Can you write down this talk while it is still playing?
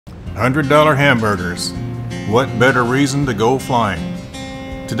$100 hamburgers. What better reason to go flying?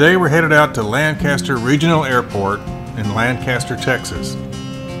 Today we're headed out to Lancaster Regional Airport in Lancaster, Texas.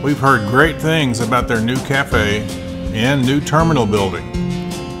 We've heard great things about their new cafe and new terminal building.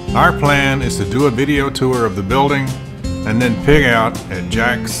 Our plan is to do a video tour of the building and then pig out at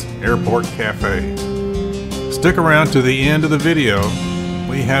Jack's Airport Cafe. Stick around to the end of the video.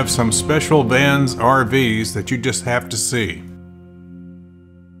 We have some special Vans RVs that you just have to see.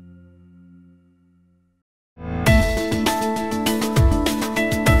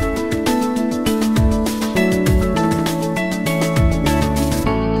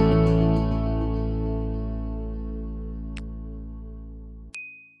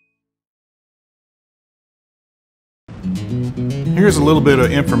 Here's a little bit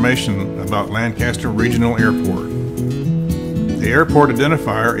of information about Lancaster Regional Airport. The airport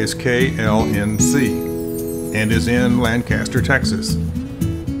identifier is KLNC and is in Lancaster, Texas.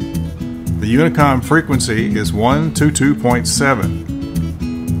 The Unicom frequency is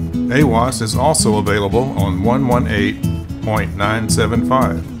 122.7. AWOS is also available on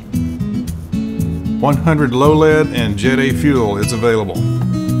 118.975. 100 low lead and Jet A fuel is available.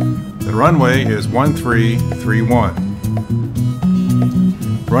 The runway is 1331.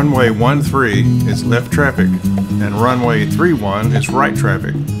 Runway 13 is left traffic and runway 31 is right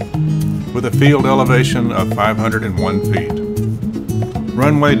traffic with a field elevation of 501 feet.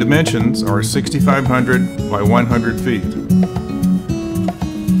 Runway dimensions are 6,500 by 100 feet.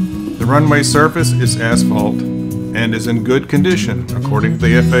 The runway surface is asphalt and is in good condition according to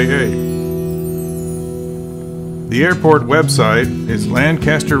the FAA. The airport website is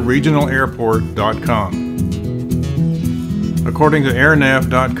LancasterRegionalAirport.com. According to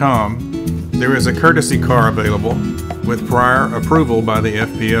airnav.com, there is a courtesy car available with prior approval by the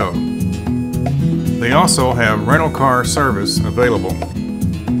FBO. They also have rental car service available.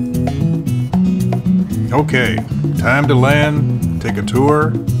 Okay, time to land, take a tour,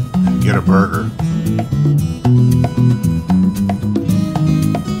 and get a burger.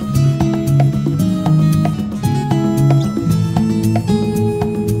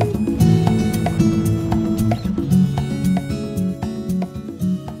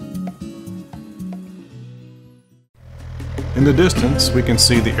 In the distance, we can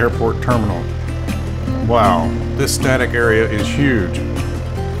see the airport terminal. Wow, this static area is huge.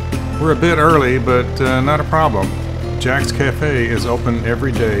 We're a bit early, but not a problem. Jack's Cafe is open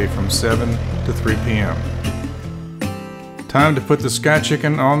every day from 7 to 3 p.m. Time to put the Sky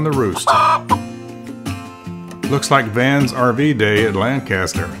Chicken on the roost. Looks like Vans RV Day at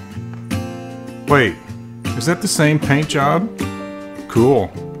Lancaster. Wait, is that the same paint job? Cool.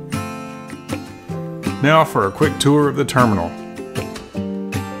 Now for a quick tour of the terminal.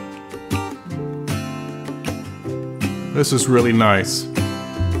 This is really nice.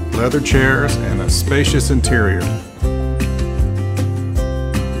 Leather chairs and a spacious interior.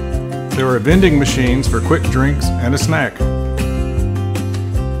 There are vending machines for quick drinks and a snack.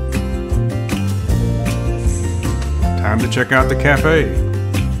 Time to check out the cafe.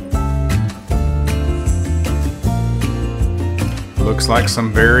 Looks like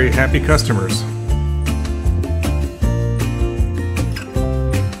some very happy customers.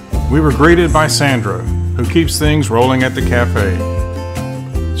 We were greeted by Sandra, who keeps things rolling at the cafe.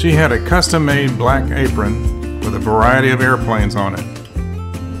 She had a custom-made black apron with a variety of airplanes on it.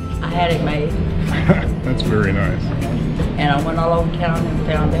 I had it made. That's very nice. And I went all over town and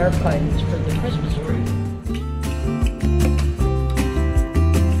found airplanes for the Christmas tree.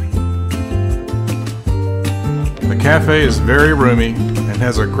 The cafe is very roomy and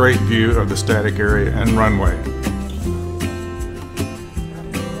has a great view of the static area and runway.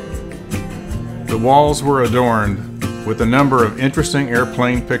 The walls were adorned with a number of interesting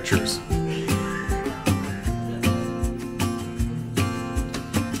airplane pictures.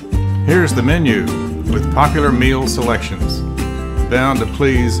 Here's the menu with popular meal selections, bound to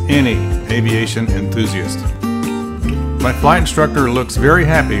please any aviation enthusiast. My flight instructor looks very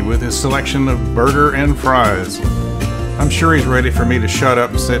happy with his selection of burger and fries. I'm sure he's ready for me to shut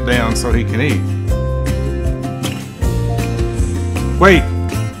up and sit down so he can eat. Wait,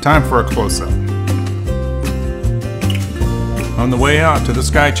 time for a close-up. On the way out to the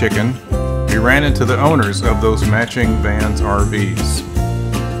Sky Chicken, we ran into the owners of those matching Vans RVs.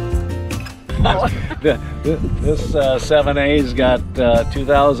 This 7A's got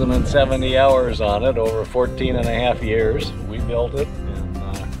 2,070 hours on it, over 14 and a half years. We built it,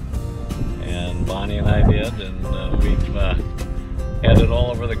 and Bonnie and I did, and we've had it all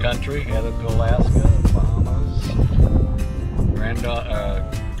over the country, headed to Alaska, Bahamas,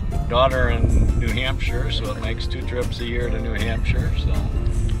 daughter in New Hampshire, so it makes 2 trips a year to New Hampshire. So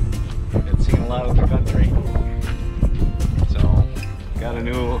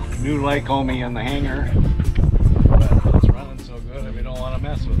a new Lycoming in the hangar, but it's running so good that we don't want to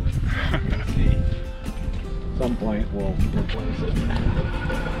mess with it. We'll see. At some point we'll replace it.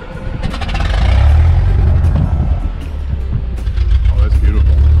 Oh, that's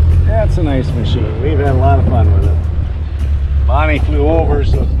beautiful. Yeah, it's a nice machine. We've had a lot of fun with it. Bonnie flew over,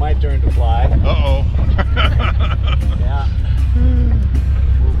 so it's my turn to fly. Uh-oh.